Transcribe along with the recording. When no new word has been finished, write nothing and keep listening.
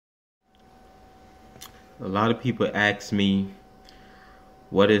A lot of people ask me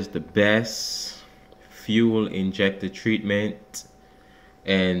what is the best fuel injector treatment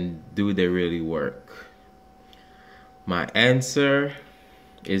and do they really work? My answer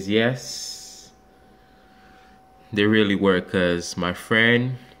is yes, they really work, because my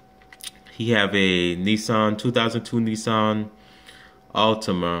friend, he have a 2002 Nissan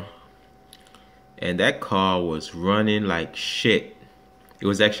Altima, and that car was running like shit. It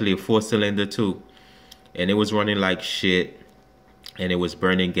was actually a 4-cylinder too, and it was running like shit, and it was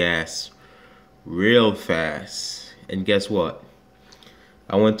burning gas real fast. And guess what?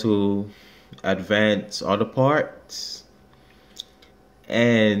 I went to Advance Auto Parts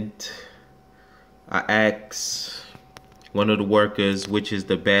and I asked one of the workers which is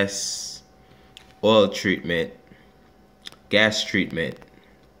the best oil treatment, gas treatment,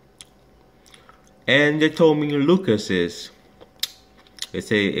 and they told me Lucas is. They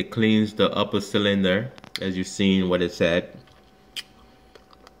say it cleans the upper cylinder, as you've seen what it said.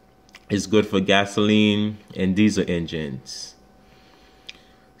 It's good for gasoline and diesel engines.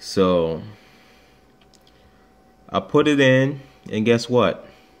 So I put it in, and guess what?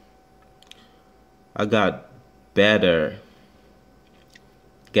 I got better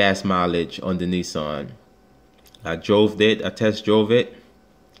gas mileage on the Nissan. I test drove it,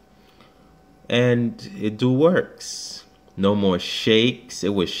 and it do works. No more shakes.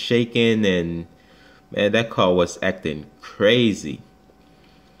 It was shaking, and man, that car was acting crazy.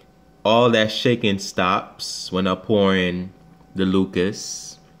 All that shaking stops when I pour in the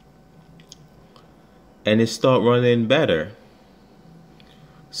Lucas, and it start running better.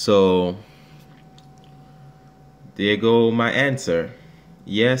 So there go my answer.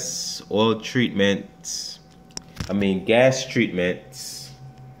 Yes, gas treatments,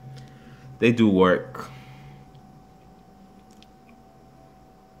 they do work.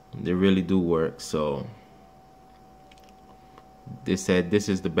 They really do work. So they said this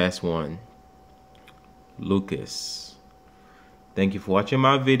is the best one, Lucas. Thank you for watching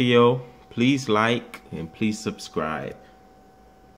my video. Please like and please subscribe.